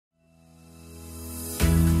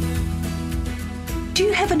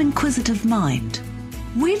you have an inquisitive mind?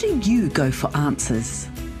 Where do you go for answers?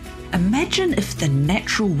 Imagine if the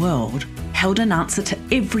natural world held an answer to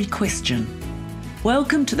every question.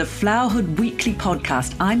 Welcome to the Flowerhood Weekly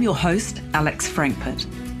Podcast. I'm your host, Alex Frankpert.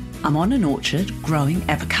 I'm on an orchard growing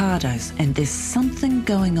avocados, and there's something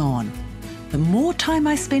going on. The more time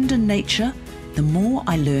I spend in nature, the more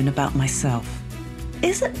I learn about myself.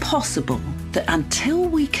 Is it possible that until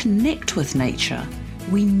we connect with nature,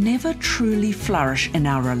 we never truly flourish in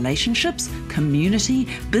our relationships, community,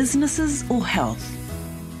 businesses, or health?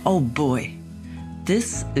 Oh boy,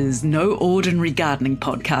 this is no ordinary gardening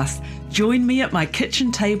podcast. Join me at my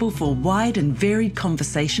kitchen table for wide and varied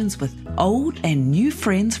conversations with old and new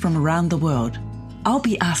friends from around the world. I'll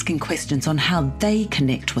be asking questions on how they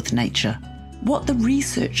connect with nature, what the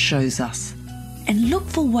research shows us, and look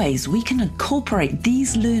for ways we can incorporate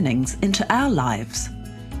these learnings into our lives.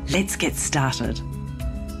 Let's get started.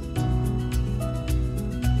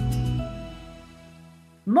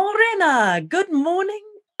 Morena, good morning,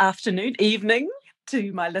 afternoon, evening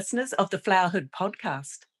to my listeners of the Flowerhood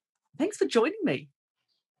podcast. Thanks for joining me.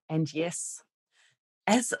 And yes,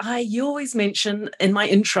 as I always mention in my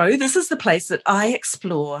intro, this is the place that I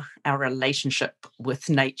explore our relationship with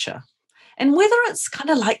nature. And whether it's kind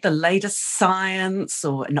of like the latest science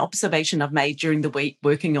or an observation I've made during the week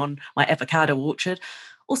working on my avocado orchard,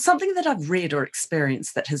 or something that I've read or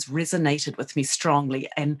experienced that has resonated with me strongly,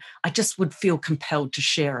 and I just would feel compelled to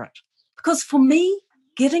share it. Because for me,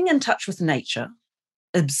 getting in touch with nature,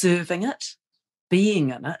 observing it,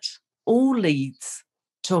 being in it, all leads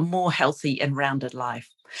to a more healthy and rounded life.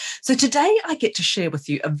 So today I get to share with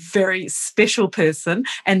you a very special person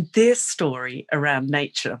and their story around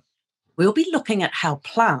nature. We'll be looking at how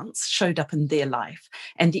plants showed up in their life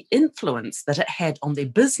and the influence that it had on their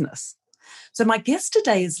business. So my guest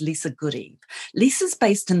today is Lisa Goodeve. Lisa's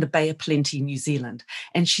based in the Bay of Plenty, New Zealand,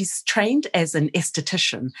 and she's trained as an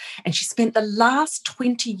esthetician, and she spent the last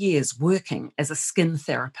 20 years working as a skin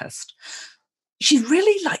therapist. She's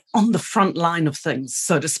really like on the front line of things,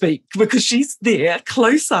 so to speak, because she's there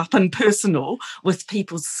close up and personal with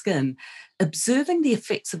people's skin, observing the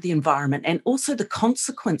effects of the environment and also the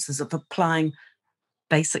consequences of applying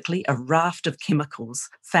basically a raft of chemicals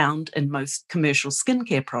found in most commercial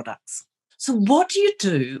skincare products. So what do you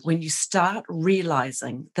do when you start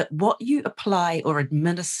realizing that what you apply or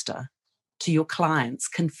administer to your clients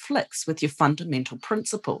conflicts with your fundamental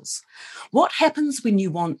principles? What happens when you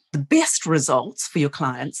want the best results for your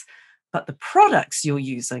clients, but the products you're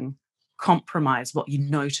using compromise what you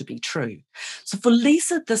know to be true? So for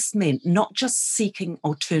Lisa, this meant not just seeking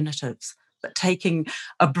alternatives, but taking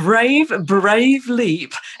a brave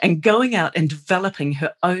leap and going out and developing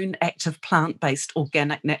her own active plant-based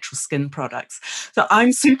organic natural skin products. So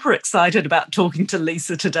I'm super excited about talking to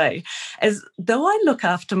Lisa today. As though I look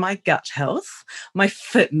after my gut health, my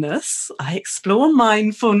fitness, I explore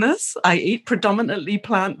mindfulness, I eat predominantly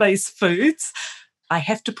plant-based foods, I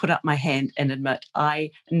have to put up my hand and admit I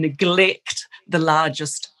neglect the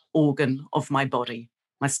largest organ of my body,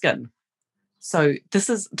 my skin. So this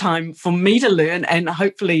is time for me to learn, and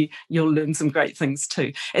hopefully you'll learn some great things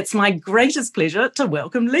too. It's my greatest pleasure to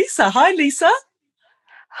welcome Lisa. Hi, Lisa.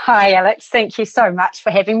 Hi, Alex. Thank you so much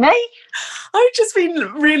for having me. I've just been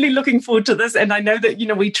really looking forward to this, and I know that,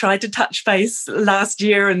 we tried to touch base last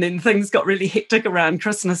year and then things got really hectic around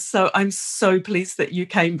Christmas. So I'm so pleased that you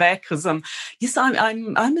came back because, yes,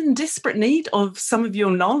 I'm in desperate need of some of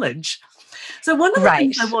your knowledge. So one of the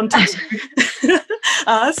things I wanted to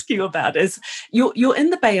ask you about is you're in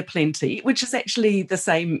the Bay of Plenty, which is actually the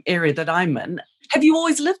same area that I'm in. Have you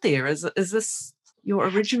always lived there? Is this your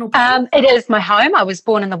original place? It is my home. I was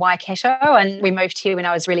born in the Waikato and we moved here when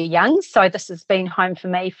I was really young. So this has been home for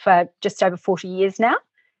me for just over 40 years now.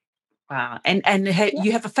 Wow. And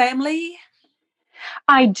you have a family?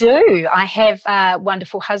 I do. I have a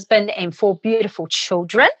wonderful husband and 4 beautiful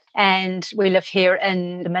children, and we live here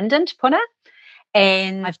in Minden, Te Puna.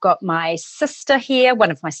 And I've got my sister here,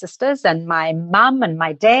 one of my sisters, and my mum and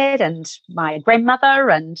my dad and my grandmother.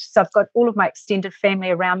 And so I've got all of my extended family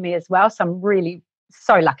around me as well. So I'm really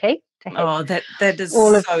so lucky to have that is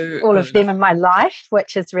all of them in my life,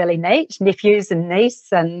 which is really neat. Nephews and niece,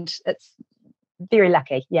 and it's very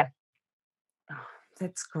lucky. Yeah. Oh,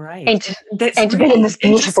 that's great. And to be in this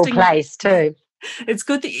beautiful place too. It's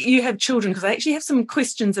good that you have children, because I actually have some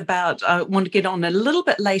questions about, I want to get on a little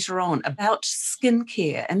bit later on about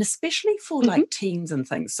skincare, and especially for like teens and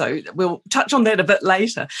things. So we'll touch on that a bit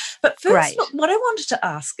later. But first, what I wanted to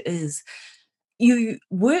ask is, you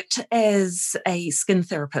worked as a skin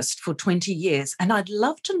therapist for 20 years, and I'd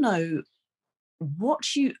love to know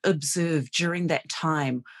what you observed during that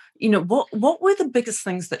time. What were the biggest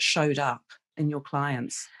things that showed up in your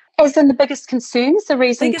clients? As in the biggest concerns, the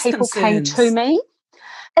reason Biggest people came to concerns. me,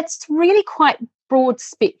 it's really quite broad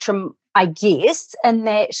spectrum, I guess, in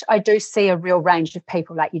that I do see a real range of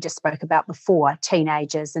people, like you just spoke about before,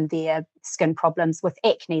 teenagers and their skin problems with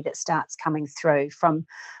acne that starts coming through from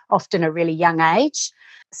often a really young age.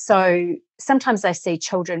 So sometimes I see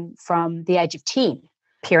children from the age of 10,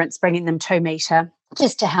 parents bringing them to me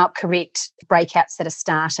just to help correct breakouts that are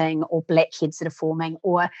starting or blackheads that are forming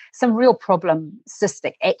or some real problem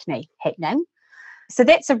cystic acne happening. So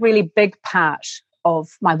that's a really big part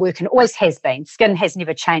of my work and always has been. Skin has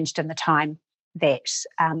never changed in the time that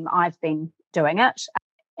I've been doing it.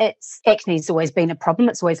 Acne has always been a problem.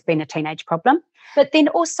 It's always been a teenage problem. But then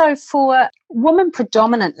also for women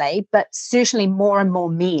predominantly, but certainly more and more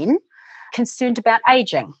men, concerned about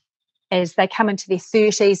aging as they come into their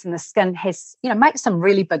 30s and the skin has, makes some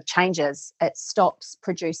really big changes. It stops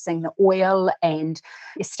producing the oil and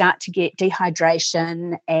you start to get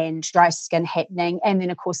dehydration and dry skin happening. And then,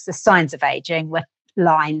 of course, the signs of aging with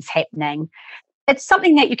lines happening. It's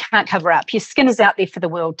something that you can't cover up. Your skin is out there for the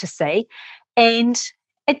world to see. And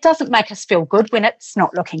it doesn't make us feel good when it's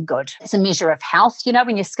not looking good. It's a measure of health,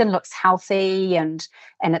 when your skin looks healthy and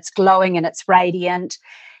it's glowing and it's radiant.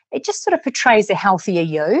 It just sort of portrays a healthier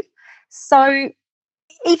you. So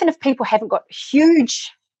even if people haven't got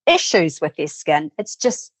huge issues with their skin, it's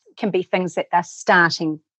just can be things that they're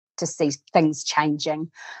starting to see things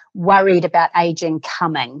changing, worried about aging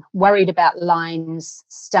coming, worried about lines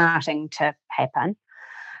starting to happen.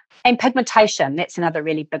 And pigmentation, that's another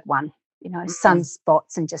really big one.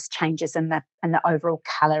 Sunspots and just changes in the overall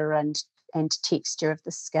colour and texture of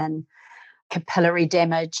the skin, capillary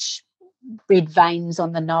damage, red veins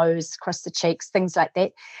on the nose, across the cheeks, things like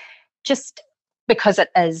that. Just because it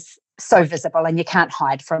is so visible and you can't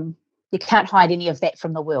hide any of that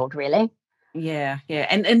from the world, really. Yeah.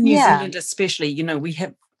 And in New Zealand especially,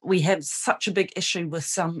 we have such a big issue with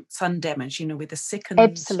sun damage. We're the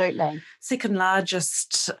second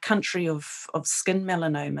largest country of skin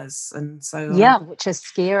melanomas. And so which is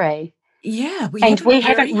scary. Yeah. We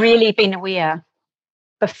haven't really been aware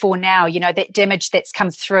before now, that damage that's come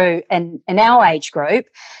through in our age group,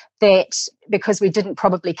 that because we didn't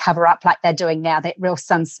probably cover up like they're doing now, that real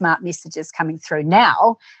sun smart messages coming through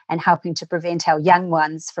now and helping to prevent our young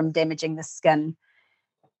ones from damaging the skin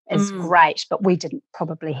is great, but we didn't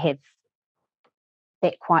probably have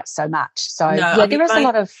that quite so much. So there is a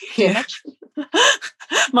lot of damage.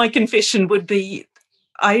 My confession would be,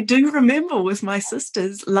 I do remember with my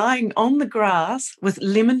sisters lying on the grass with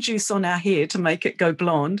lemon juice on our hair to make it go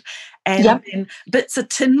blonde and then bits of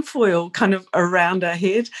tinfoil kind of around our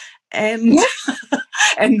head and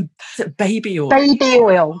and baby oil. Baby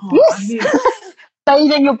oil, yes.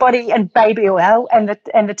 Bathing your body in baby oil and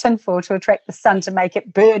the tinfoil to attract the sun to make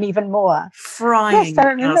it burn even more. Frying I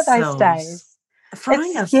remember ourselves. those days.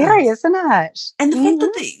 It's scary, isn't it? And the fact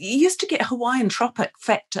that you used to get Hawaiian Tropic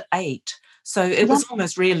Factor 8. So it was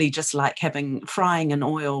almost really just like frying in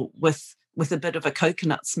oil with a bit of a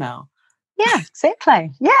coconut smell. Yeah,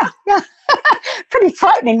 exactly. Yeah. Pretty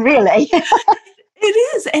frightening, really.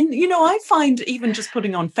 It is. And, I find even just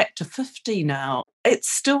putting on Factor 50 now, it's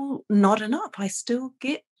still not enough. I still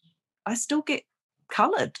get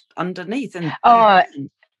coloured underneath.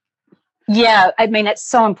 Yeah, I mean, it's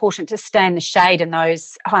so important to stay in the shade in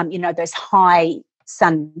those, those high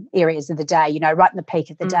sun areas of the day, right in the peak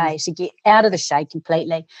of the day, to get out of the shade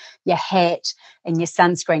completely. Your hat and your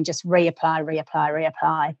sunscreen, just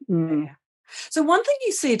reapply. Yeah. So one thing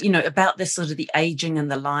you said, about this sort of the aging and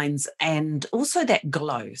the lines and also that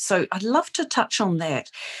glow. So I'd love to touch on that.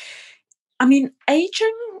 I mean,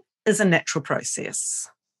 aging is a natural process.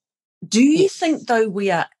 Do you think, though,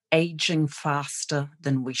 we are aging faster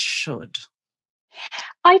than we should?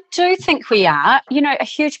 I do think we are. A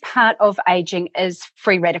huge part of aging is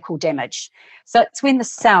free radical damage. So it's when the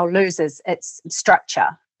cell loses its structure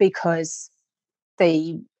because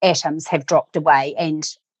the atoms have dropped away, and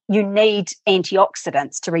you need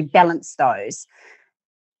antioxidants to rebalance those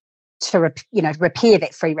to repair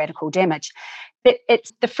that free radical damage. But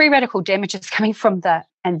it's the free radical damage is coming from the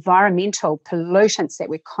environmental pollutants that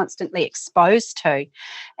we're constantly exposed to.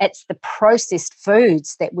 It's the processed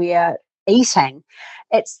foods that we are eating.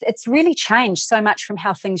 It's really changed so much from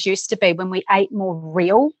how things used to be when we ate more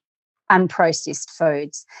real, unprocessed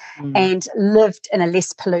foods and lived in a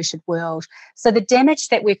less polluted world. So the damage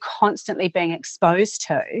that we're constantly being exposed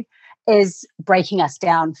to is breaking us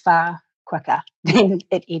down far quicker than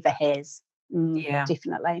it ever has.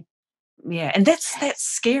 Definitely. Yeah, and that's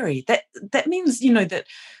scary. That means, that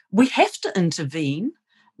we have to intervene.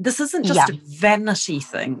 This isn't just a vanity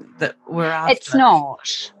thing that we're after. It's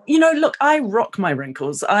not. Look, I rock my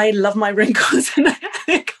wrinkles. I love my wrinkles. And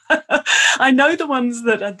I know the ones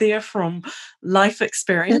that are there from life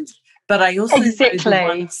experience, but I also know the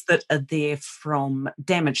ones that are there from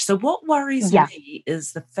damage. So what worries me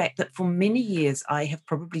is the fact that for many years I have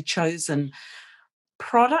probably chosen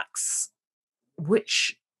products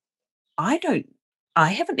which I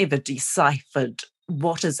haven't ever deciphered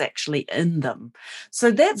what is actually in them.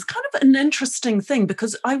 So that's kind of an interesting thing,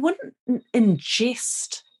 because I wouldn't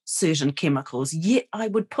ingest certain chemicals, yet I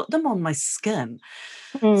would put them on my skin.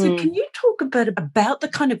 So can you talk a bit about the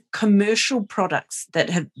kind of commercial products that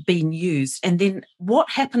have been used, and then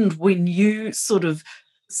what happened when you sort of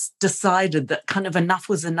decided that kind of enough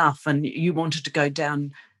was enough and you wanted to go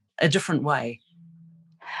down a different way?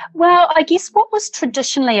 Well, I guess what was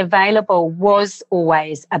traditionally available was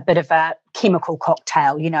always a bit of a chemical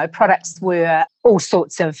cocktail. Products were all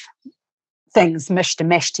sorts of things mished and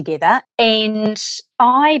mashed together. And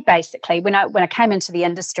I basically, when I came into the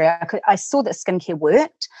industry, I saw that skincare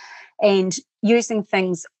worked, and using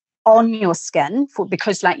things on your skin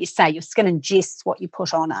because, like you say, your skin ingests what you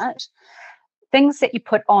put on it. Things that you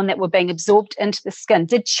put on that were being absorbed into the skin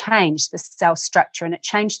did change the cell structure, and it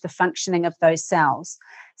changed the functioning of those cells.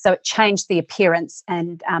 So it changed the appearance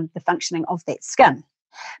and the functioning of that skin.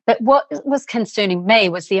 But what was concerning me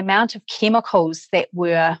was the amount of chemicals that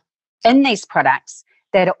were in these products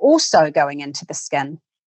that are also going into the skin.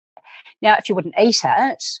 Now, if you wouldn't eat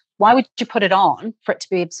it, why would you put it on for it to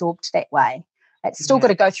be absorbed that way? It's still got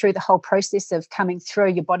to go through the whole process of coming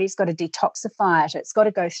through. Your body's got to detoxify it. It's got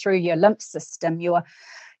to go through your lymph system,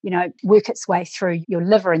 work its way through your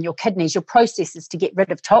liver and your kidneys, your processes to get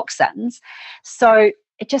rid of toxins. So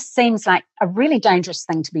it just seems like a really dangerous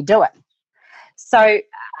thing to be doing. So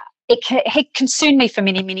it had concerned me for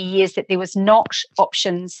many, many years that there was not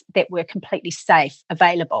options that were completely safe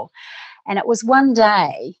available. And it was one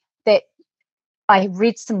day that I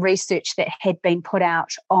read some research that had been put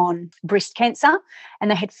out on breast cancer,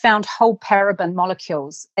 and they had found whole paraben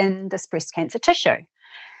molecules in this breast cancer tissue.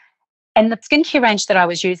 And the skincare range that I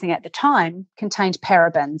was using at the time contained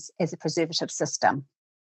parabens as a preservative system.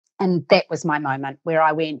 And that was my moment where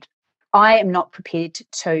I went, I am not prepared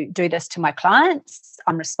to do this to my clients.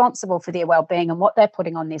 I'm responsible for their well-being and what they're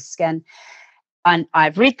putting on their skin. And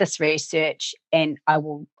I've read this research, and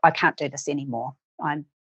I can't do this anymore. I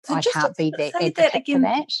can't be the advocate for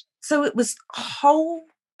that. So it was whole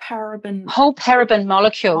paraben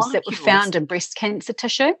molecules that were found in breast cancer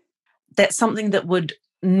tissue. That's something that would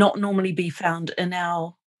not normally be found in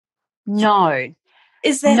our... No.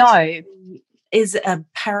 Is a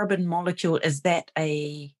paraben molecule, is that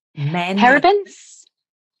a man? Parabens?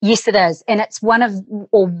 Yes, it is. And it's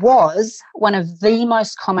was one of the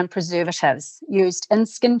most common preservatives used in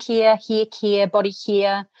skincare, hair care, body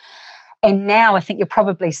care. And now I think you'll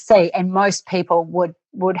probably see, and most people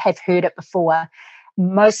would have heard it before,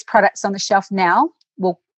 most products on the shelf now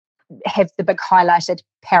will have the big highlighted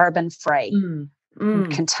paraben-free.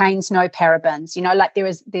 Contains no parabens.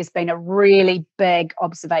 There's been a really big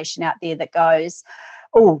observation out there that goes,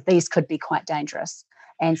 oh, these could be quite dangerous.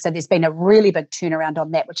 And so there's been a really big turnaround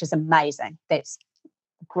on that, which is amazing. That's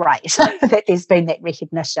great that there's been that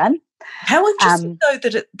recognition. How interesting, though,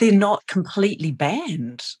 that they're not completely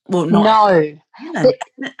banned. Well, no.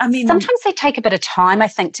 I mean, sometimes they take a bit of time, I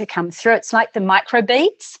think, to come through. It's like the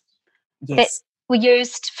microbeads that were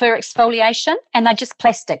used for exfoliation, and they're just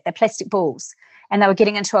plastic. They're plastic balls. And they were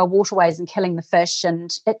getting into our waterways and killing the fish.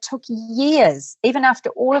 And it took years, even after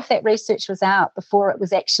all of that research was out, before it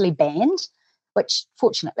was actually banned, which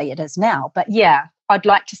fortunately it is now. But yeah, I'd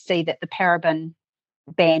like to see that the paraben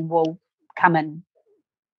ban will come in,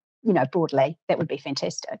 broadly. That would be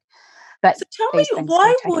fantastic. But so tell me,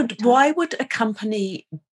 why would a company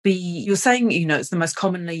be, you're saying, it's the most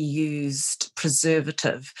commonly used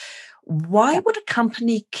preservative. Why would a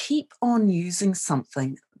company keep on using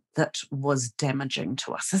something that was damaging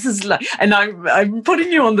to us? This is and I'm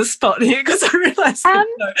putting you on the spot here because I realise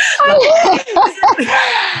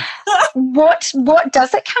what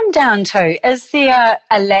does it come down to? Is there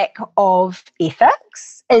a lack of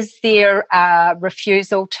ethics? Is there a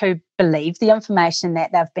refusal to believe the information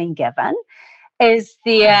that they've been given? Is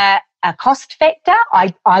there a cost factor?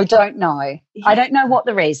 I don't know. Yeah. I don't know what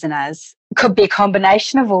the reason is. Could be a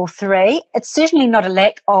combination of all three. It's certainly not a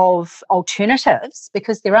lack of alternatives,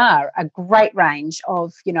 because there are a great range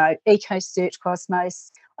of, EcoCert,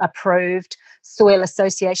 Cosmos approved, Soil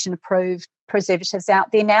Association approved preservatives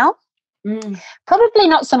out there now. Mm. Probably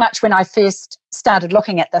not so much when I first started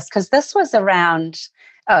looking at this, because this was around,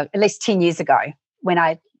 at least 10 years ago when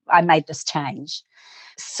I made this change.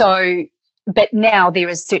 So, but now there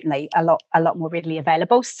is certainly a lot more readily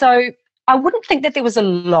available. So I wouldn't think that there was a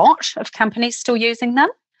lot of companies still using them,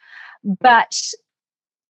 but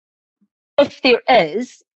if there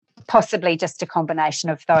is, possibly just a combination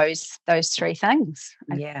of those three things.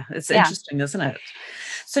 Yeah, it's interesting, isn't it?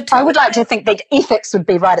 So I would like to think that ethics would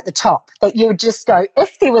be right at the top, that you would just go,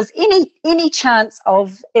 if there was any chance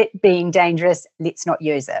of it being dangerous, let's not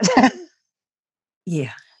use it.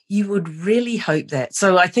 Yeah, you would really hope that.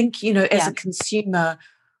 So I think, as a consumer,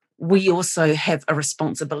 we also have a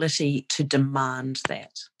responsibility to demand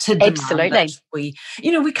that. Absolutely. That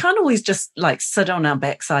we can't always just like sit on our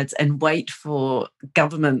backsides and wait for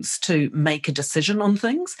governments to make a decision on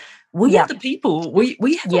things. We are the people. We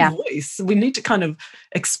have a voice. We need to kind of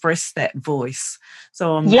express that voice.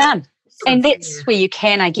 So and that's where you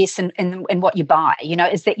can, I guess, in what you buy,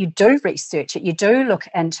 is that you do research it. You do look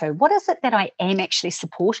into what is it that I am actually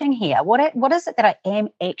supporting here? What is it that I am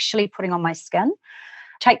actually putting on my skin?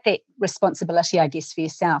 Take that responsibility, I guess, for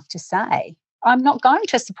yourself to say, I'm not going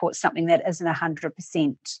to support something that isn't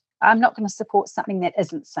 100%. I'm not going to support something that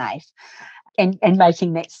isn't safe, and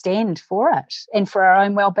making that stand for it and for our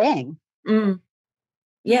own well-being.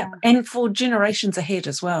 Yeah, and for generations ahead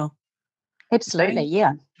as well. Absolutely,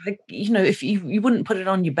 yeah. Like, if you wouldn't put it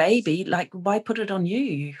on your baby, like, why put it on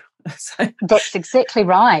you? That's exactly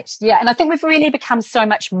right. Yeah. And I think we've really become so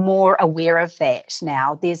much more aware of that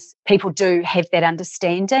now. People do have that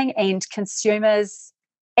understanding, and consumers,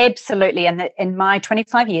 absolutely. And in my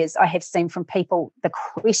 25 years, I have seen from people the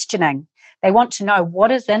questioning. They want to know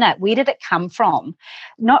what is in it, where did it come from?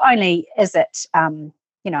 Not only is it,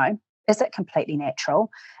 is it completely natural?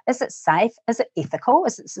 Is it safe? Is it ethical?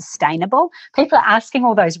 Is it sustainable? People are asking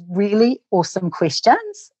all those really awesome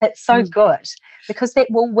questions. It's so good, because that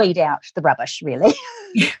will weed out the rubbish, really.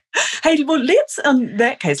 Hey, well,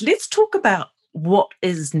 let's talk about what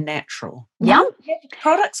is natural. Yeah.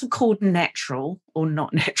 Products are called natural or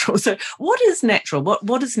not natural. So what is natural?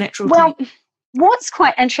 What is natural? Well, what's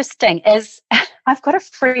quite interesting is I've got a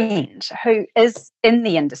friend who is in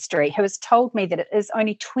the industry who has told me that it is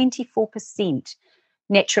only 24%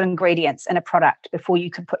 natural ingredients in a product before you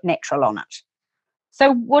can put natural on it.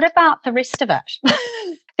 So what about the rest of it?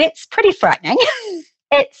 That's pretty frightening.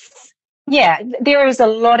 There is a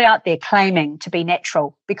lot out there claiming to be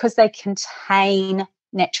natural because they contain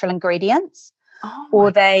natural ingredients,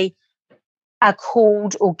 or they are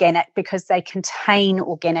called organic because they contain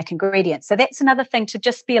organic ingredients. So that's another thing to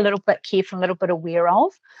just be a little bit careful, a little bit aware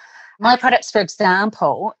of. My products, for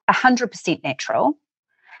example, 100% natural,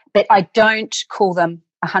 but I don't call them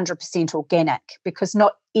 100% organic because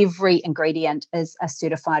not every ingredient is a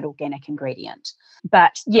certified organic ingredient.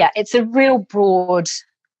 But yeah, it's a real broad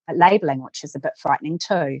labelling, which is a bit frightening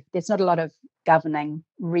too. There's not a lot of governing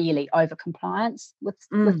really over compliance with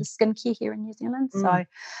the skincare here in New Zealand.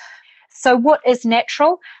 So what is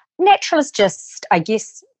natural? Natural is just, I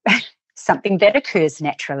guess, something that occurs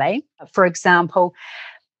naturally. For example,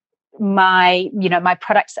 my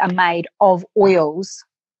products are made of oils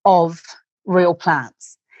of real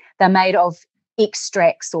plants. They're made of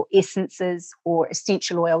extracts or essences or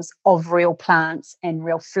essential oils of real plants and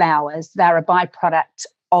real flowers. They're a byproduct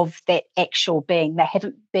of that actual being. They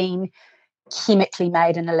haven't been chemically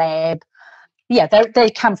made in a lab. Yeah, they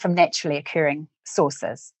come from naturally occurring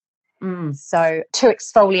sources. So to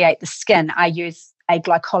exfoliate the skin, I use a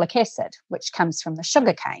glycolic acid, which comes from the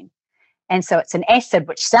sugarcane. And so it's an acid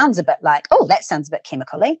which sounds a bit like, oh, that sounds a bit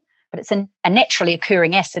chemically, but it's a naturally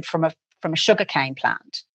occurring acid from a sugarcane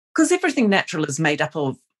plant. Because everything natural is made up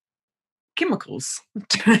of chemicals,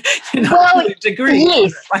 to a degree.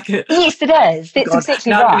 Yes, yes, it is. That's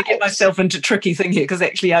exactly right. I'm going to get myself into a tricky thing here because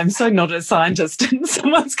actually I'm so not a scientist, and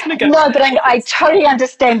someone's going to go. No, but I totally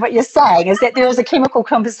understand what you're saying. Is that there is a chemical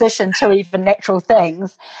composition to even natural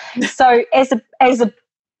things. So as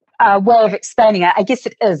a way of explaining it, I guess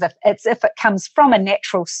it is. If it comes from a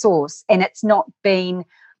natural source and it's not been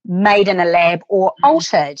made in a lab or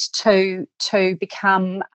altered to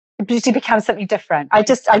become something different. I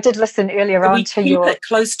did listen earlier on to your... Keep it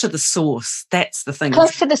close to the source. That's the thing.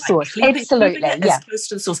 Close to the source, absolutely. Yeah. Close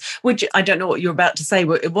to the source, which I don't know what you're about to say.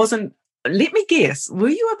 It wasn't... Let me guess. Were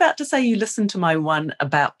you about to say you listened to my one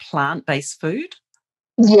about plant-based food?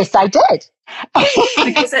 Yes, I did.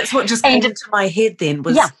 Because that's what just came And into my head then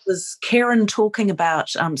was, yeah, was Karen talking about,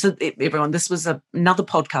 so everyone, this was another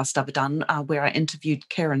podcast I've done where I interviewed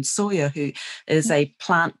Karen Sawyer, who is a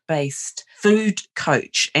plant-based food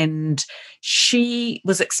coach, and she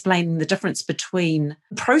was explaining the difference between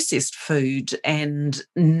processed food and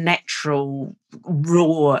natural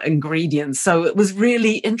raw ingredients. So it was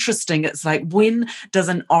really interesting. It's like, when does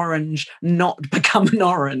an orange not become an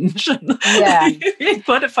orange? yeah,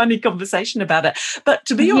 Quite a funny conversation about it. But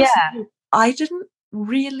to be honest, yeah. I didn't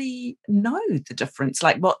really know the difference,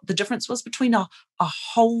 like what the difference was between a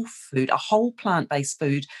whole food, a whole plant-based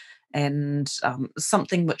food, and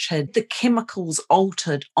something which had the chemicals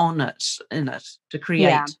altered in it to Yeah,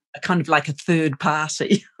 create a kind of like a third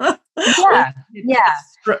party. Or yeah, yeah.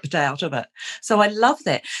 stripped out of it. So I love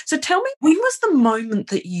that. So tell me, when was the moment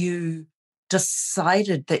that you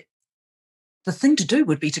decided that the thing to do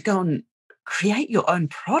would be to go and create your own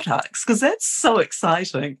products? Because that's so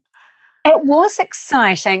exciting. It was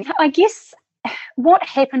exciting. I guess what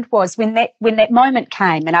happened was when that moment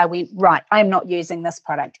came and I went, right, I'm not using this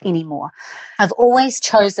product anymore. I've always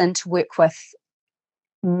chosen to work with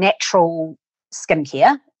natural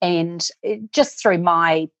skincare, and just through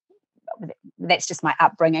that's just my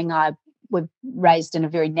upbringing. I was raised in a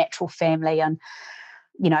very natural family, and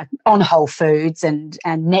on whole foods and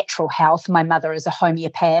natural health. My mother is a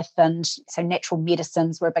homeopath, and so natural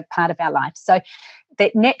medicines were a big part of our life. So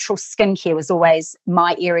that natural skincare was always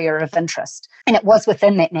my area of interest. And it was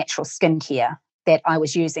within that natural skincare that I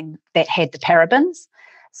was using that had the parabens.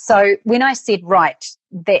 So when I said, right,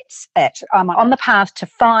 that's it, I'm on the path to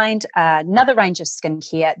find another range of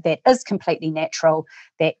skincare that is completely natural,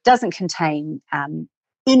 that doesn't contain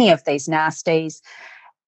any of these nasties.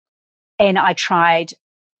 And I tried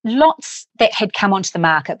lots that had come onto the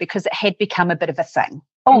market because it had become a bit of a thing.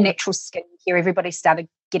 Natural skincare, everybody started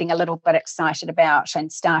getting a little bit excited about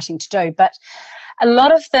and starting to do. But a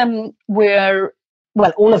lot of them were,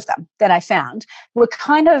 well, all of them that I found were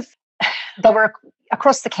they were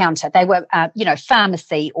across the counter. They were,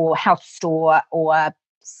 pharmacy or health store or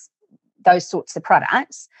those sorts of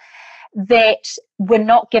products that were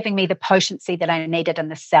not giving me the potency that I needed in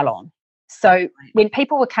the salon. So when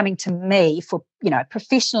people were coming to me for,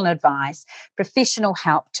 professional advice, professional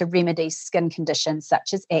help to remedy skin conditions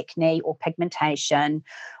such as acne or pigmentation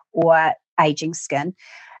or aging skin,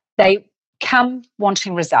 they come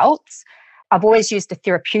wanting results. I've always used a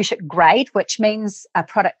therapeutic grade, which means a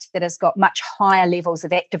product that has got much higher levels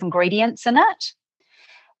of active ingredients in it.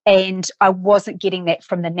 And I wasn't getting that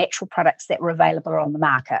from the natural products that were available on the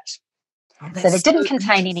market. So they didn't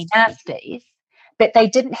contain any nasties, but they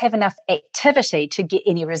didn't have enough activity to get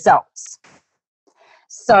any results.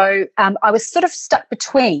 So I was sort of stuck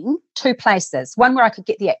between two places, one where I could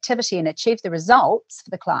get the activity and achieve the results for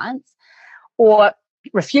the clients, or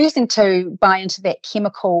refusing to buy into that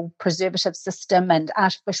chemical preservative system and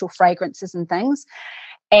artificial fragrances and things,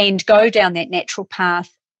 and go down that natural path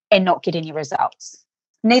and not get any results,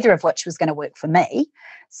 neither of which was going to work for me.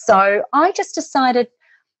 So I just decided,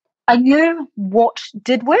 I knew what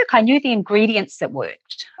did work. I knew the ingredients that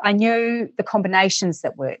worked. I knew the combinations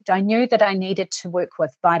that worked. I knew that I needed to work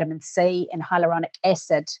with vitamin C and hyaluronic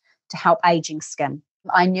acid to help aging skin.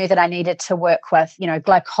 I knew that I needed to work with,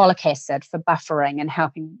 glycolic acid for buffering and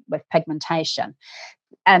helping with pigmentation.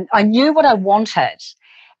 And I knew what I wanted.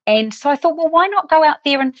 And so I thought, well, why not go out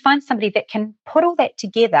there and find somebody that can put all that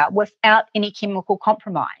together without any chemical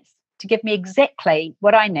compromise to give me exactly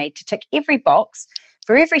what I need to tick every box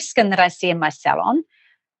for every skin that I see in my salon,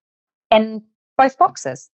 and both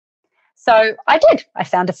boxes. So I did. I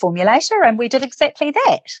found a formulator and we did exactly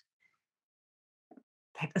that.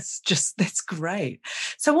 That's great.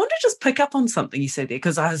 So I want to just pick up on something you said there,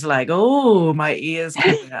 because I was like, oh, my ears.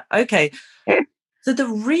 Okay. So the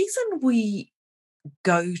reason we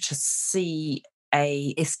go to see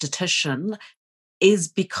a esthetician is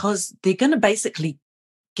because they're going to basically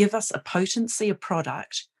give us a potency of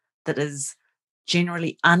product that is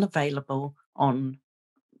generally unavailable on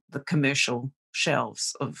the commercial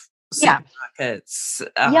shelves of supermarkets,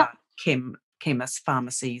 chemists,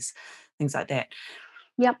 pharmacies, things like that.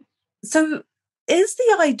 Yep. So is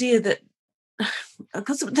the idea that,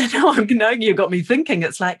 because now I'm knowing you got me thinking,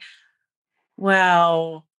 it's like,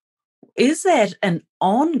 well, is that an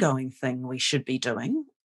ongoing thing we should be doing?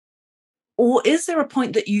 Or is there a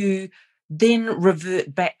point that you then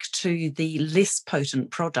revert back to the less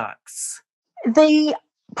potent products? The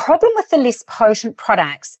problem with the less potent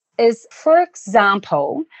products is, for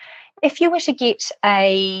example, if you were to get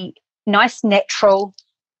a nice natural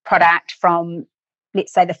product from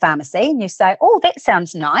let's say the pharmacy, and you say, oh, that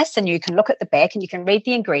sounds nice. And you can look at the back and you can read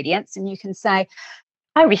the ingredients and you can say,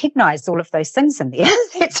 I recognise all of those things in there.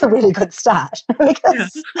 That's a really good start.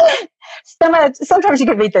 Because sometimes you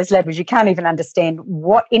can read those labels, you can't even understand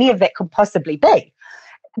what any of that could possibly be.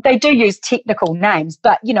 They do use technical names,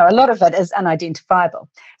 but, you know, a lot of it is unidentifiable.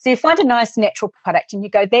 So you find a nice natural product and you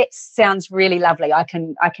go, that sounds really lovely. I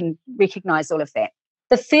can recognise all of that.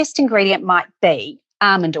 The first ingredient might be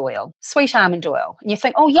almond oil, sweet almond oil. And you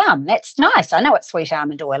think, oh, yum, that's nice. I know what sweet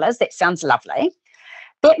almond oil is. That sounds lovely.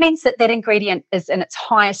 That means that that ingredient is in its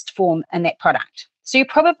highest form in that product. So you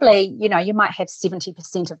probably, you know, you might have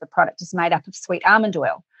 70% of the product is made up of sweet almond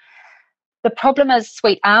oil. The problem is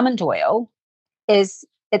sweet almond oil is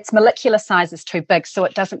its molecular size is too big, so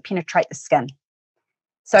it doesn't penetrate the skin.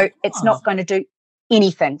 So it's not going to do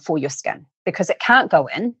anything for your skin because it can't go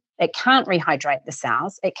in, it can't rehydrate the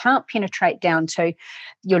cells, it can't penetrate down to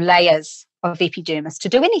your layers of epidermis to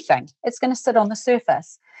do anything. It's going to sit on the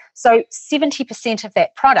surface. So 70% of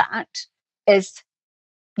that product is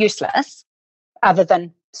useless other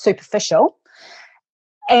than superficial.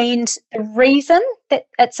 And the reason that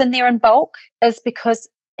it's in there in bulk is because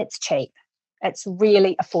it's cheap. It's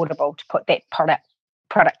really affordable to put that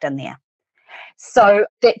product in there. So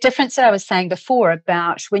that difference that I was saying before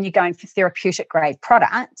about when you're going for therapeutic grade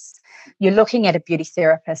products, you're looking at a beauty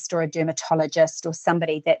therapist or a dermatologist or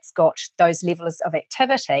somebody that's got those levels of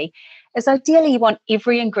activity, is ideally you want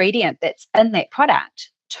every ingredient that's in that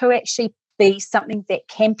product to actually be something that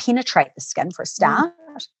can penetrate the skin for a start,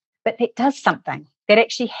 but that does something, that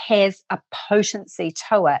actually has a potency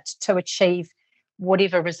to it to achieve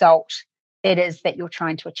whatever result it is that you're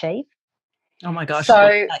trying to achieve. Oh my gosh,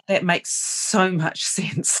 so that makes so much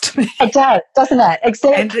sense to me. It does, doesn't it?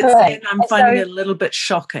 Exactly. And I'm finding it a little bit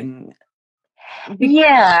shocking.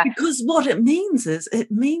 Because what it means is,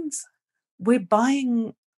 we're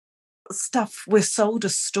buying stuff, we're sold a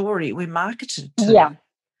story, we're marketed to.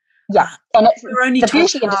 Yeah. And it's we're only the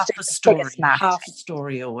told beauty half a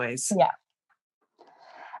story always.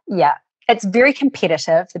 Yeah. It's very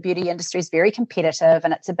competitive. The beauty industry is very competitive,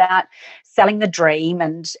 and it's about selling the dream.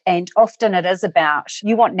 And often it is about,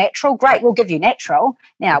 you want natural? Great, we'll give you natural.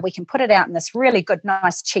 Now, we can put it out in this really good,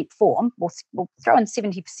 nice, cheap form. We'll throw in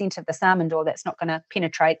 70% of this almond oil that's not going to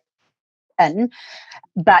penetrate in,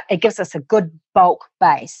 but it gives us a good bulk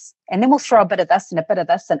base. And then we'll throw a bit of this and a bit of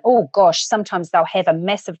this. And oh gosh, sometimes they'll have a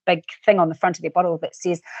massive big thing on the front of their bottle that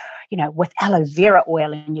says, you know, with aloe vera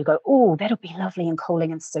oil. And you go, oh, that'll be lovely and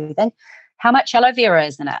cooling and soothing. How much aloe vera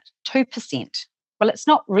is in it? 2%. Well, it's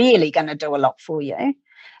not really going to do a lot for you.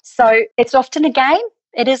 So it's often a game.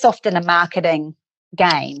 It is often a marketing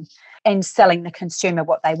game and selling the consumer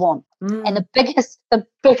what they want. And the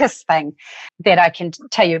biggest thing that I can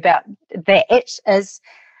tell you about that is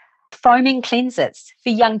foaming cleansers for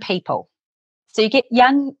young people. So you get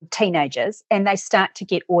young teenagers and they start to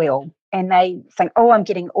get oil and they think, oh, I'm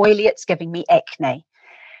getting oily, it's giving me acne.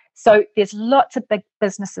 So there's lots of big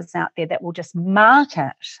businesses out there that will just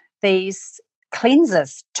market these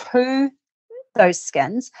cleansers to those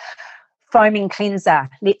skins. Foaming cleanser,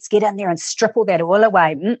 let's get in there and strip all that oil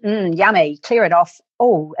away. Yummy, clear it off.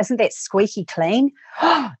 Oh, isn't that squeaky clean?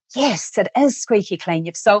 Oh, yes, it is squeaky clean.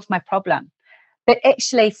 You've solved my problem. But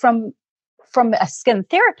actually, from a skin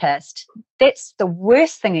therapist, that's the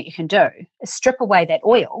worst thing that you can do, is strip away that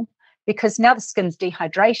oil, because now the skin's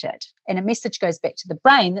dehydrated and a message goes back to the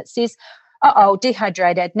brain that says,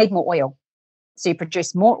 dehydrated, need more oil. So you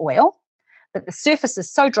produce more oil, but the surface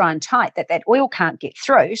is so dry and tight that that oil can't get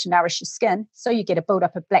through to nourish your skin. So you get a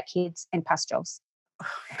build-up of blackheads and pustules.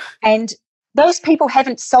 And those people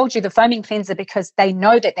haven't sold you the foaming cleanser because they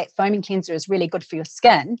know that that foaming cleanser is really good for your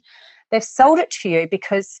skin. They've sold it to you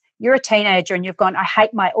because you're a teenager and you've gone, I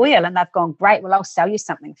hate my oil. And they've gone, great, well, I'll sell you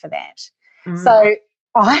something for that. So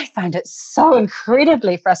I find it so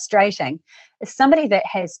incredibly frustrating as somebody that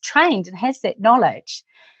has trained and has that knowledge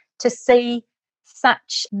to see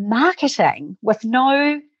such marketing with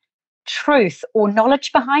no truth or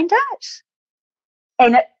knowledge behind it,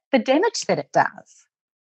 and the damage that it does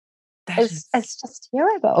is just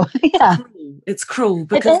terrible. It's cruel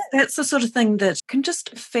because that's the sort of thing that can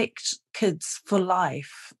just affect kids for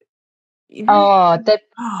life. You know?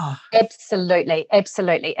 Absolutely.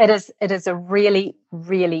 It is a really,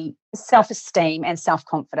 really self-esteem and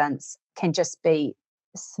self-confidence can just be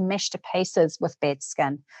smashed to pieces with bad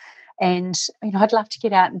skin. And, you know, I'd love to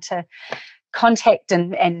get out into contact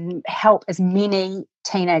and help as many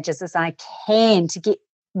teenagers as I can to get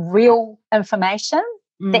real information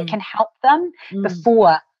that can help them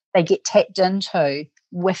before they get tapped into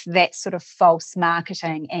with that sort of false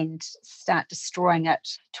marketing and start destroying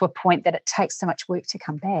it to a point that it takes so much work to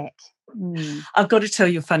come back. I've got to tell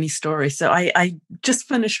you a funny story. So I just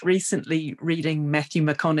finished recently reading Matthew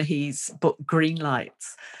McConaughey's book Green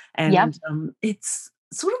Lights, and it's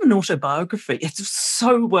sort of an autobiography. It's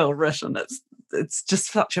so well written. It's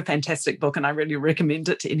just such a fantastic book, and I really recommend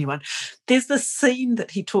it to anyone. There's this scene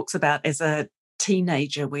that he talks about as a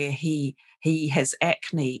teenager where he has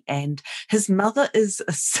acne, and his mother is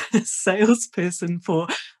a salesperson for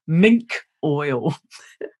mink oil.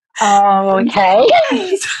 Oh, okay.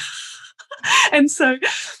 And so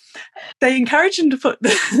they encourage him to put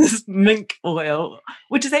this mink oil,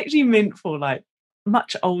 which is actually meant for like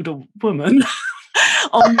much older women,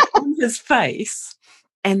 on his face.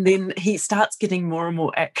 And then he starts getting more and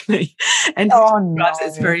more acne. And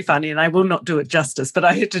it's very funny, and I will not do it justice, but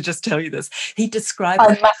I had to just tell you this. He describes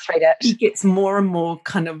I must read it. He gets more and more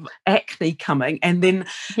kind of acne coming, and then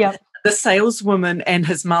the saleswoman and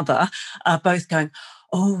his mother are both going,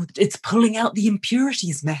 "Oh, it's pulling out the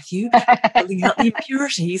impurities, Matthew. Pulling out the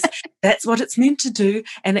impurities. That's what it's meant to do."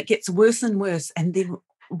 And it gets worse and worse. And then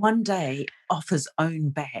one day, off his own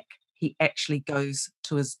back, he actually goes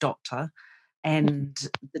to his doctor, and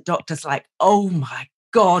the doctor's like, "Oh my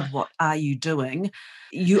God, what are you doing?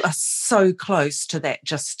 You are so close to that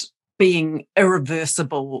just being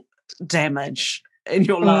irreversible damage in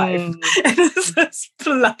your life." And it's this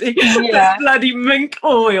bloody mink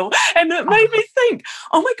oil. And it made me think,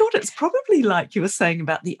 oh my God, it's probably like you were saying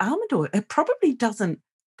about the almond oil. It probably doesn't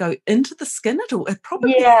go into the skin at all. It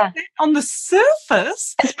probably on the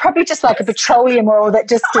surface. It's probably just like a petroleum oil that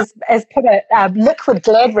just has put a liquid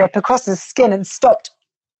Glad wrap across his skin and stopped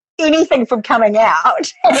anything from coming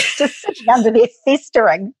out. And it's just sitting under there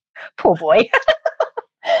festering. Poor boy.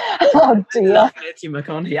 Oh dear. I love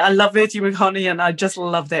Matthew McConaughey, and I just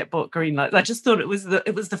love that book, Green Lights. I just thought it was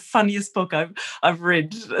the funniest book I've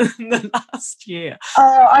read in the last year.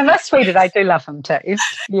 Oh, I must read it. I do love him too.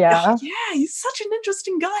 Yeah. Yeah, he's such an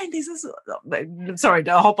interesting guy. And there's this, sorry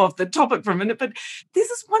to hop off the topic for a minute, but there's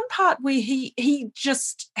this one part where he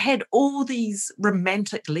just had all these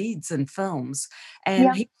romantic leads in films,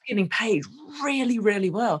 and he was getting paid really,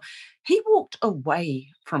 really well. He walked away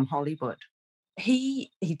from Hollywood. He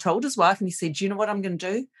told his wife, and he said, "You know what I'm going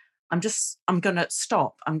to do? I'm going to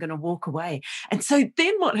stop. I'm going to walk away." And so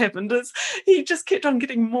then what happened is he just kept on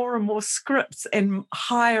getting more and more scripts and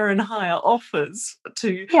higher offers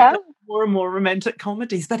to more and more romantic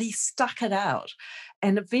comedies, but he stuck it out.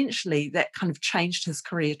 And eventually that kind of changed his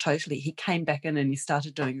career totally. He came back in and he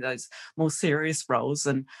started doing those more serious roles,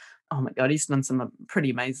 and oh my God, he's done some pretty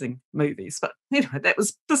amazing movies. But anyway, that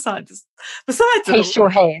was besides it. He sure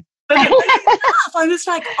has. I was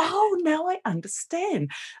like, oh, now I understand.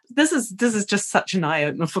 This is just such an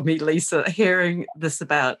eye-opener for me, Lisa, hearing this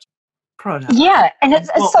about products. Yeah, and it's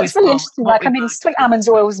really interesting. Like, I mean, sweet almonds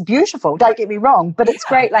oil is beautiful, don't get me wrong, but it's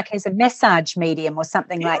great like as a massage medium or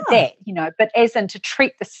something like that, you know, but as in to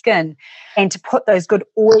treat the skin and to put those good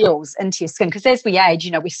oils into your skin, because as we age,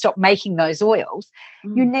 you know, we stop making those oils.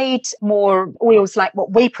 You need more oils like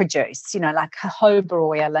what we produce, you know, like jojoba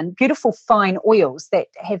oil and beautiful fine oils that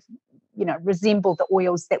have, you know, resemble the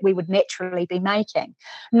oils that we would naturally be making,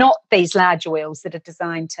 not these large oils that are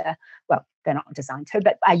designed to, well, they're not designed to,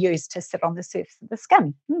 but are used to sit on the surface of the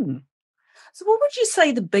skin. So what would you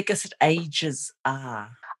say the biggest ages are?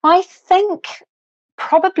 I think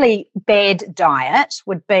probably bad diet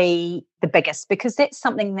would be the biggest, because that's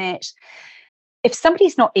something that if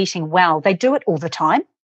somebody's not eating well, they do it all the time.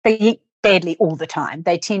 They eat badly all the time.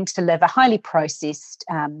 They tend to live a highly processed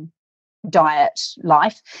diet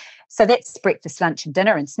life. So that's breakfast, lunch and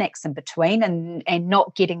dinner and snacks in between, and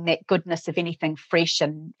not getting that goodness of anything fresh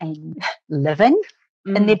and living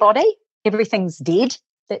in their body. Everything's dead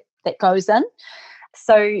that goes in.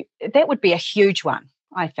 So that would be a huge one,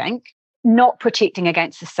 I think. Not protecting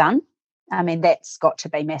against the sun. I mean, that's got to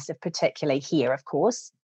be massive, particularly here, of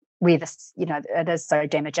course, where this, you know, it is so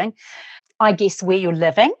damaging. I guess where you're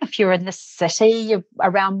living, if you're in the city, you're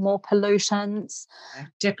around more pollutants.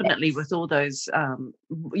 Definitely with all those,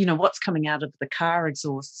 you know, what's coming out of the car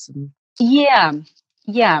exhausts. Yeah.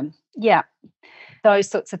 Those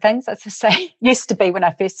sorts of things. As I say, used to be when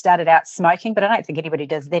I first started out smoking, but I don't think anybody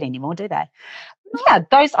does that anymore, do they? No. Yeah,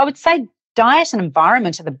 those, I would say diet and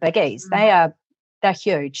environment are the biggies. They're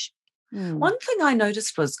huge. One thing I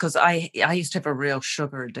noticed was, because I used to have a real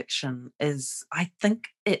sugar addiction, is I think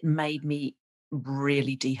it made me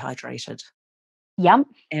really dehydrated. Yep.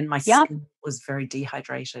 And my skin was very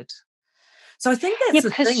dehydrated. So I think that's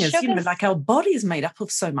the thing is, you know, like our body is made up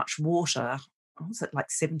of so much water. was it like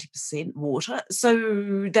 70% water?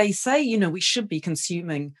 So they say, we should be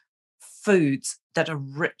consuming foods that are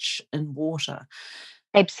rich in water.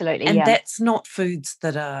 Absolutely, And yeah. that's not foods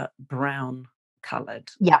that are brown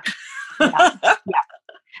coloured. Yeah, yeah,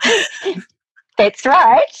 yeah. That's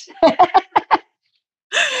right.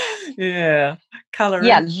 Yeah, colour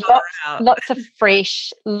Yeah, in, colour out. lots of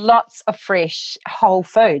fresh whole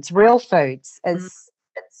foods, real foods Mm,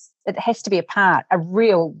 it has to be a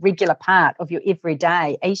real regular part of your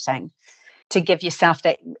everyday eating to give yourself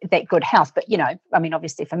that good health. But I mean,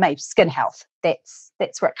 obviously for me, skin health, that's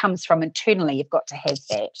where it comes from internally. You've got to have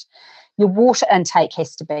that. Your water intake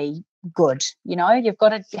has to be good. You've got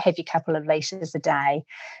to have your couple of litres a day.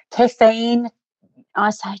 Caffeine, I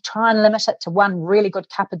say try and limit it to one really good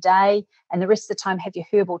cup a day, and the rest of the time have your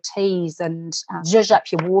herbal teas and zhuzh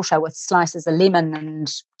up your water with slices of lemon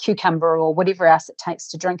and cucumber or whatever else it takes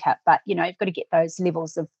to drink it. But you've got to get those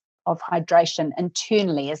levels of hydration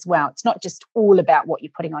internally as well. It's not just all about what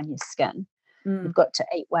you're putting on your skin. You've got to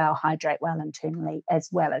eat well, hydrate well internally, as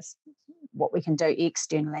well as what we can do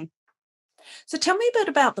externally. So tell me a bit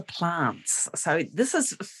about the plants. So this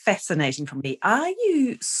is fascinating for me. Are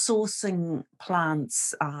you sourcing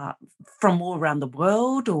plants from all around the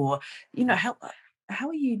world, or how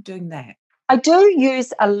are you doing that? I do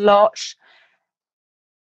use a lot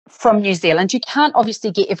from New Zealand. You can't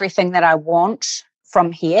obviously get everything that I want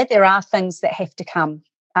from here. There are things that have to come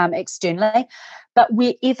externally, but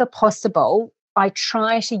wherever possible, I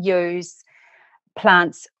try to use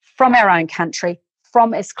plants from our own country,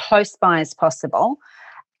 from as close by as possible.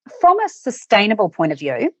 From a sustainable point of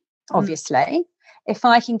view, obviously, if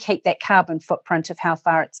I can keep that carbon footprint of how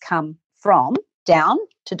far it's come from down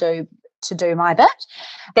to do my bit,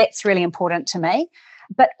 that's really important to me.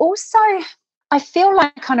 But also, I feel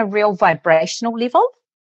like on a real vibrational level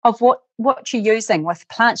of what you're using with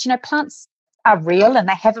plants. Plants are real and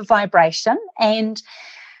they have a vibration, and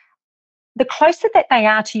the closer that they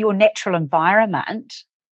are to your natural environment,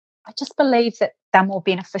 I just believe that they're more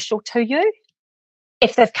beneficial to you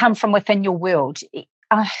if they've come from within your world.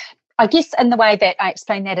 I guess in the way that I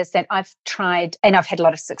explain that is that I've tried and I've had a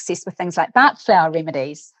lot of success with things like Bach flower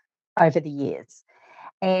remedies over the years.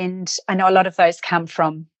 And I know a lot of those come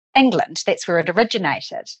from England. That's where it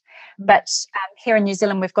originated. But here in New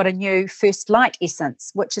Zealand, we've got a new First Light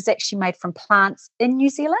essence, which is actually made from plants in New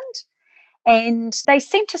Zealand. And they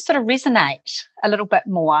seem to sort of resonate a little bit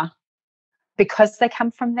more because they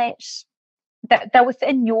come from that they're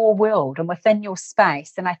within your world and within your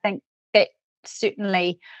space. And I think that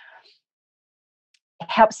certainly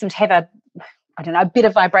helps them to have a better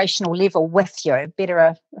vibrational level with you, a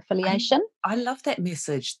better affiliation. I love that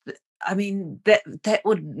message. I mean, that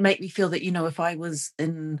would make me feel that, if I was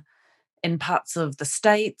in parts of the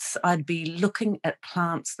States, I'd be looking at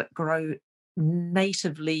plants that grow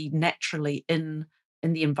natively, naturally in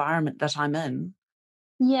the environment that I'm in.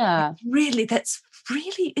 Yeah. That's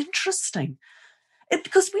really interesting.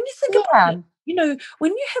 Because when you think about it,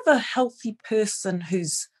 when you have a healthy person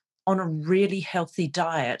who's on a really healthy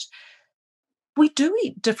diet, we do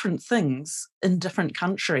eat different things in different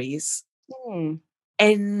countries,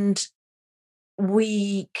 and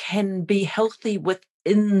we can be healthy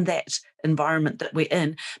within that environment that we're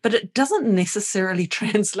in, but it doesn't necessarily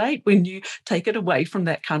translate when you take it away from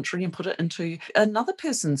that country and put it into another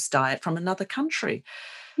person's diet from another country.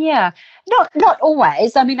 Yeah, not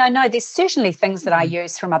always. I mean, I know there's certainly things that I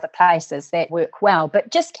use from other places that work well, but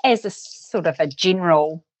just as a sort of a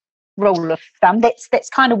general rule of thumb, that's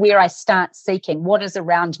kind of where I start seeking what is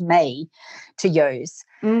around me to use.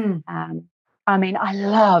 I mean, I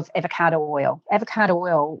love avocado oil. Avocado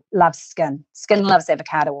oil loves skin. Skin loves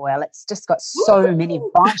avocado oil. It's just got so many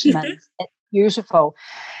vitamins. It's beautiful.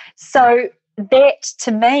 So that,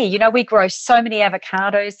 to me, we grow so many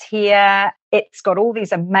avocados here. It's got all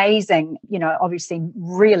these amazing, obviously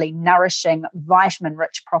really nourishing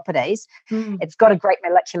vitamin-rich properties. It's got a great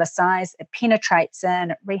molecular size. It penetrates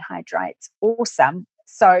in, it rehydrates. Awesome.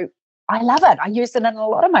 So I love it. I use it in a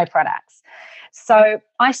lot of my products. So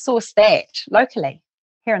I source that locally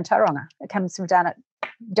here in Tauranga. It comes from down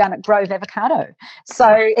at Grove Avocado.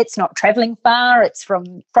 So it's not travelling far. It's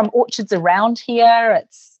from orchards around here.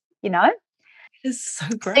 It's, It's so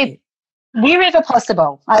great. Wherever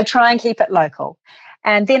possible, I try and keep it local.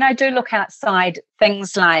 And then I do look outside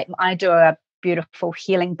things like I do a beautiful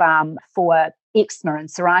healing balm for eczema and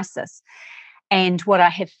psoriasis. And what I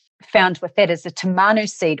have found with that is the tamanu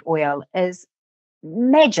seed oil is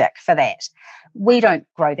magic for that. We don't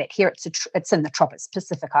grow that here. It's in the tropics,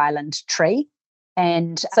 Pacific Island tree.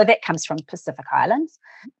 And so that comes from Pacific Islands.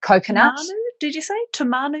 Coconut. did you say?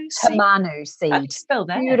 Tamanu seed? Tamanu How do you seed. spell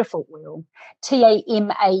that? Beautiful oil.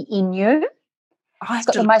 Tamanu. I It's have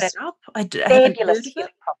got to the look that most up. I haven't heard fabulous of healing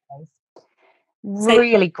it. properties. Say,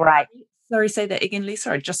 Really great. sorry, say that again,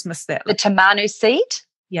 Lisa. I just missed that. The Tamanu seed.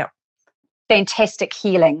 Yeah. Fantastic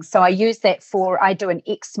healing. So I use that I do an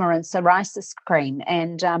eczema and psoriasis cream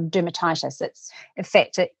and dermatitis. In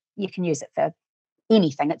fact, you can use it for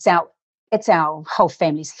anything. It's our whole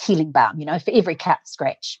family's healing balm, for every cut,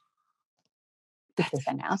 scratch,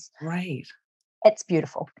 everything else. Right. It's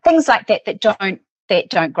beautiful. Things like that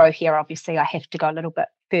don't grow here. Obviously, I have to go a little bit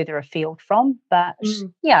further afield from, but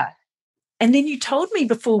yeah. And then you told me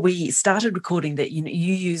before we started recording that you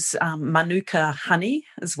use Manuka honey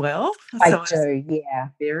as well. I do, yeah.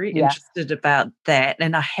 Very interested about that.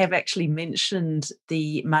 And I have actually mentioned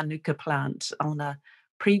the Manuka plant on a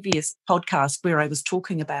previous podcast where I was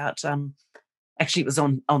talking about, actually it was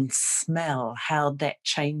on smell, how that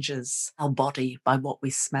changes our body by what we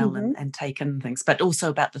smell and take in things, but also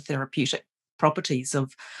about the therapeutic properties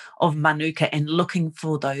of Manuka and looking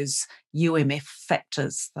for those UMF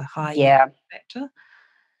factors, the high UMF factor.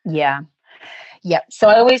 Yeah. So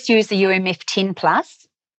I always use the UMF 10 plus.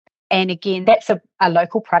 And again, that's a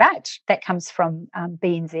local product that comes from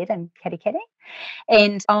BNZ and Katikati.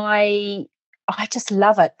 And I just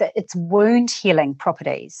love it, that its wound healing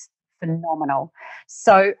properties, phenomenal.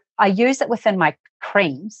 So I use it within my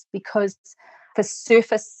creams because for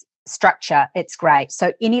surface structure, it's great.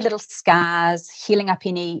 So any little scars, healing up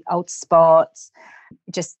any old spots,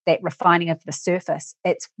 just that refining of the surface,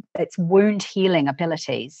 its wound healing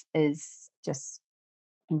abilities is just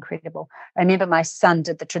incredible. I remember my son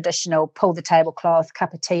did the traditional pull the tablecloth,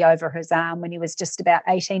 cup of tea over his arm when he was just about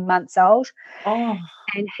 18 months old. Oh.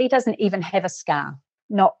 And he doesn't even have a scar.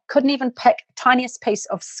 Couldn't even pick tiniest piece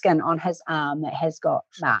of skin on his arm that has got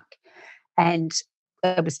mark. And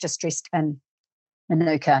it was just dressed in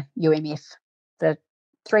Manuka UMF for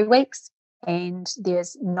 3 weeks, and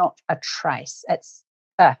there's not a trace.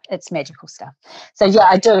 It's magical stuff. So yeah,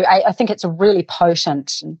 I do. I think it's a really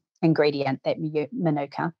potent ingredient, that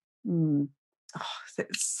Manuka. Oh,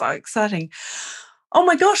 that's so exciting. Oh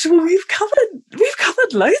my gosh, well, we've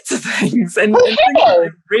covered loads of things and things that I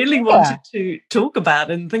really wanted to talk about,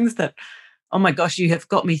 and things that, oh my gosh, you have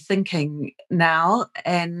got me thinking now.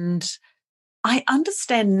 And I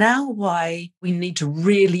understand now why we need to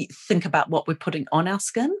really think about what we're putting on our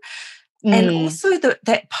skin. And also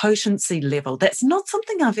that potency level. That's not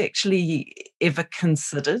something I've actually ever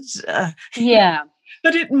considered.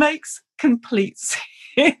 But it makes complete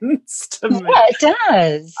sense to me. Yeah, it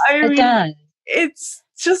does. It does. It's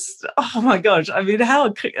just, oh my gosh. I mean,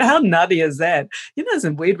 how nutty is that?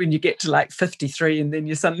 Isn't it weird when you get to like 53 and then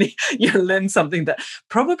you learn something that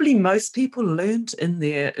probably most people learned in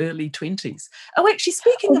their early 20s. Oh, actually,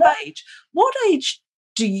 speaking of age, what age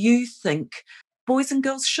do you think boys and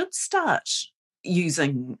girls should start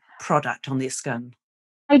using product on their skin?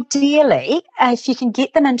 Ideally, if you can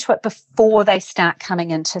get them into it before they start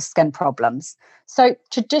coming into skin problems. So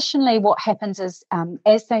traditionally what happens is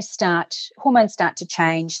as hormones start to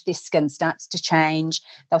change, their skin starts to change,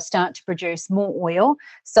 they'll start to produce more oil.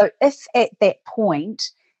 So if at that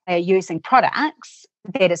point they're using products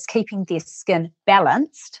that is keeping their skin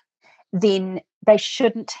balanced, then they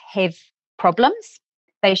shouldn't have problems.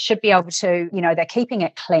 They should be able to, they're keeping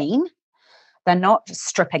it clean. They're not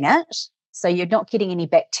stripping it. So you're not getting any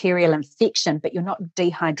bacterial infection, but you're not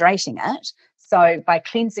dehydrating it. So by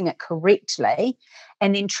cleansing it correctly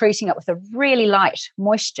and then treating it with a really light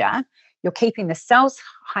moisture, you're keeping the cells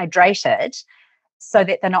hydrated so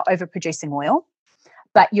that they're not overproducing oil,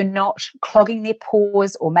 but you're not clogging their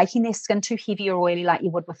pores or making their skin too heavy or oily like you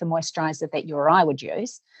would with the moisturizer that you or I would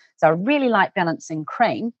use. So a really light balancing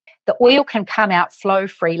cream. The oil can come out, flow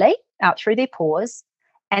freely out through their pores,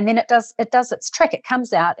 and then it does its trick. It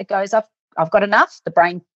comes out, it goes, I've got enough. The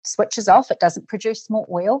brain switches off. It doesn't produce more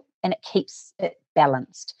oil, and it keeps it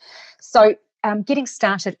balanced. So getting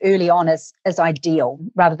started early on is ideal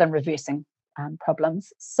rather than reversing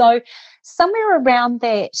problems. So somewhere around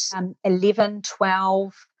that 11,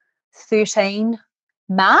 12, 13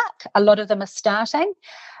 mark, a lot of them are starting.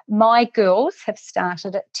 My girls have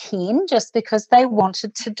started at 10 just because they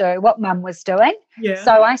wanted to do what mum was doing. Yeah.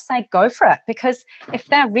 So I say go for it, because if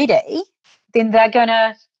they're ready, then they're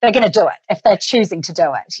gonna do it if they're choosing to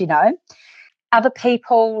do it, Other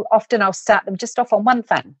people, often I'll start them just off on one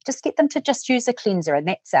thing. Just get them to just use a cleanser and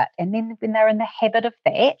that's it. And then when they're in the habit of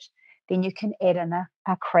that, then you can add in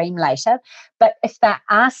a cream later. But if they're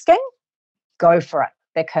asking, go for it,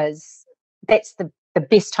 because that's the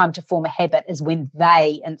best time to form a habit is when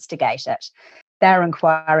they instigate it. They're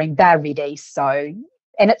inquiring, they're ready. So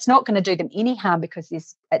And it's not going to do them any harm because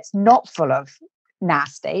it's not full of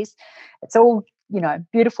nasties. It's all,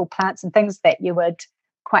 beautiful plants and things that you would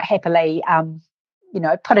quite happily,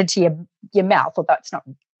 put into your mouth, although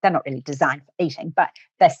they're not really designed for eating, but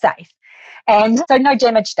they're safe. And so no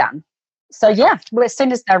damage done. So yeah, well, as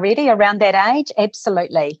soon as they're ready around that age,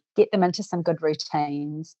 absolutely get them into some good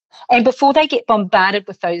routines. And before they get bombarded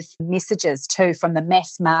with those messages too from the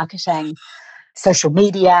mass marketing, social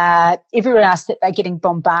media, everywhere else that they're getting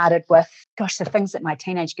bombarded with, gosh, the things that my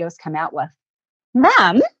teenage girls come out with.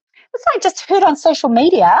 Mum, it's like just heard on social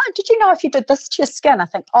media, did you know if you did this to your skin? I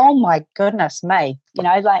think, oh my goodness me,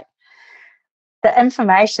 like the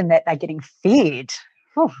information that they're getting fed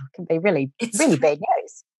can be really, really bad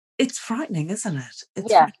news. It's frightening, isn't it?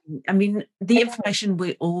 It's yeah. frightening. I mean, the information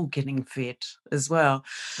we're all getting fed as well.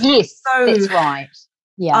 Yes, so that's right.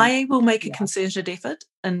 Yeah. I will make a concerted effort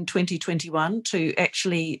in 2021 to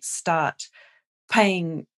actually start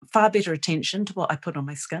paying far better attention to what I put on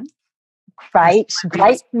my skin. Great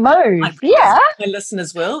move. Yeah. My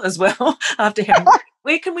listeners will as well after having.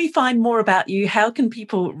 Where can we find more about you? How can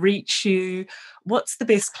people reach you? What's the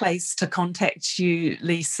best place to contact you,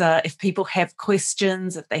 Lisa, if people have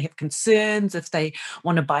questions, if they have concerns, if they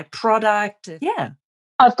want to buy product? Yeah.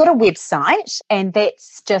 I've got a website, and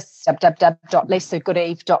that's just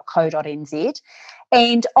www.lisagoodeve.co.nz.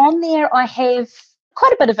 And on there I have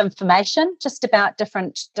quite a bit of information just about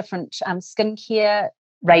different skincare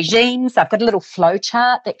regimes. I've got a little flow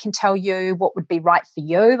chart that can tell you what would be right for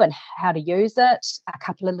you and how to use it, a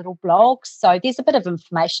couple of little blogs. So there's a bit of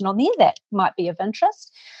information on there that might be of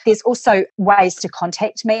interest. There's also ways to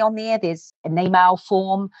contact me on there. There's an email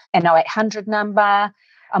form, an 0800 number.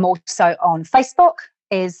 I'm also on Facebook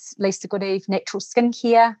as Lisa Goodeve Natural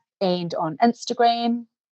Skincare, and on Instagram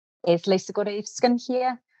as Lisa Goodeve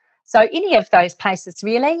Skincare. So any of those places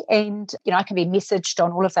really, and I can be messaged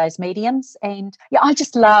on all of those mediums. And I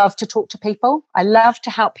just love to talk to people. I love to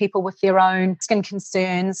help people with their own skin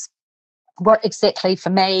concerns, what exactly for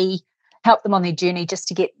me, help them on their journey just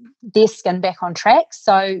to get their skin back on track.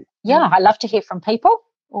 So I love to hear from people.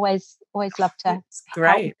 Always love to. That's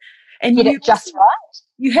great. Help and get it just right.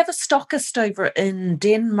 You have a stockist over in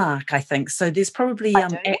Denmark, I think. So there's probably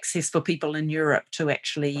access for people in Europe to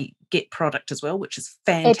actually get product as well, which is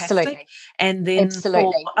fantastic. Absolutely. And then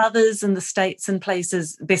for others in the States and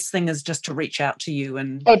places, best thing is just to reach out to you.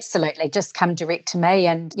 And absolutely. Just come direct to me,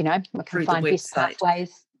 and, we can find best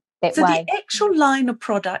pathways that way. So the actual line of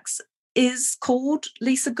products is called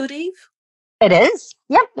Lisa Goodeve? It is.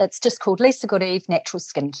 Yep. It's just called Lisa Goodeve Natural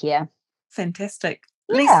Skincare. Fantastic.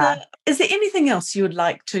 Lisa, is there anything else you would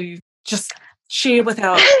like to just share with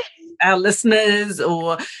our listeners,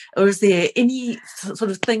 or is there any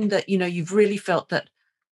sort of thing that, you've really felt that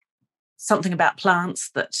something about plants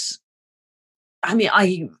that,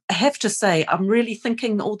 I have to say, I'm really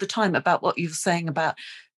thinking all the time about what you're saying about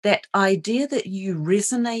that idea that you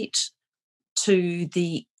resonate to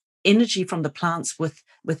the energy from the plants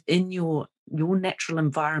within your natural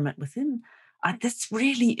environment within. That's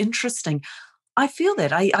really interesting. I feel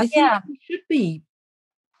that. I think we should be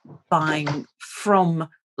buying from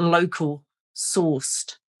local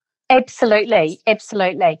sourced. Absolutely.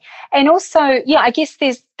 And also, I guess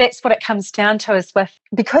that's what it comes down to, is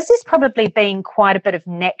because there's probably been quite a bit of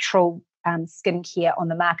natural skincare on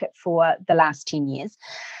the market for the last 10 years.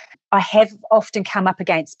 I have often come up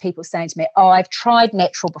against people saying to me, I've tried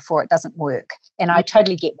natural before, it doesn't work. And I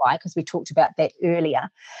totally get why, because we talked about that earlier.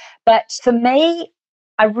 But for me,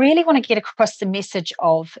 I really want to get across the message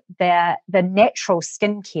of the natural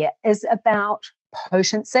skincare is about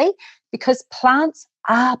potency, because plants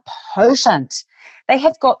are potent. They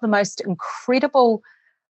have got the most incredible,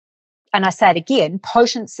 and I say it again,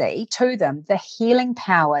 potency to them, the healing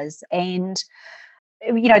powers, and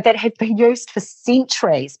that have been used for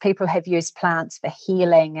centuries. People have used plants for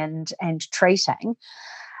healing and treating.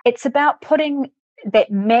 It's about putting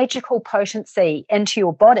that magical potency into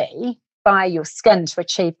your body by your skin to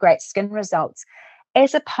achieve great skin results,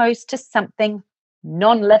 as opposed to something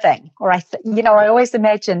non-living. Or I always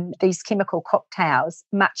imagine these chemical cocktails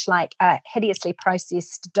much like a hideously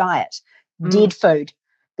processed diet, dead food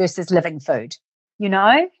versus living food,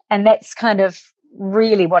 and that's kind of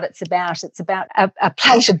really what it's about. It's about a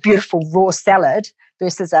plate of beautiful raw salad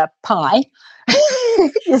versus a pie.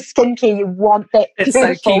 Your skincare, you want that it's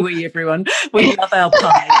beautiful. So Kiwi, everyone. We love our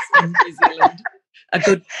pies in New Zealand. A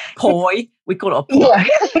good pie. We call it a pie.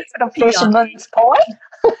 It's a fisherman's pie.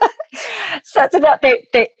 So it's about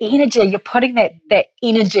that energy. You're putting that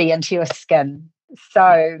energy into your skin.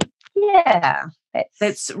 So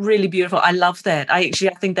that's really beautiful. I love that. I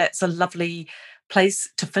think that's a lovely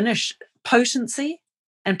place to finish. Potency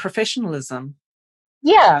and professionalism.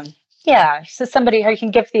 Yeah. So somebody who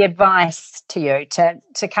can give the advice to you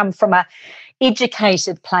to come from a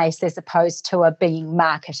educated place as opposed to a being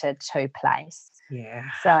marketed to place. Yeah.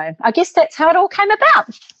 So I guess that's how it all came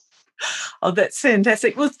about. Oh, that's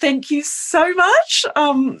fantastic. Well, thank you so much.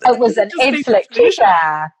 It was an absolute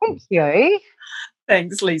pleasure. Thank you.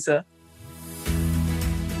 Thanks, Lisa.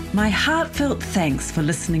 My heartfelt thanks for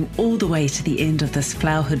listening all the way to the end of this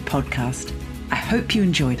Flowerhood podcast. I hope you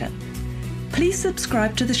enjoyed it. Please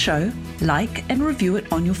subscribe to the show, like and review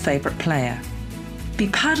it on your favourite player. Be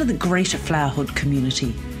part of the greater Flowerhood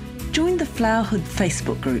community. Join the Flowerhood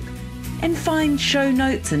Facebook group and find show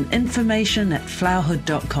notes and information at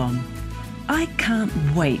flowerhood.com. I can't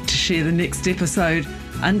wait to share the next episode.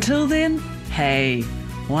 Until then, hey,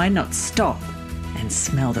 why not stop and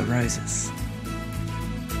smell the roses?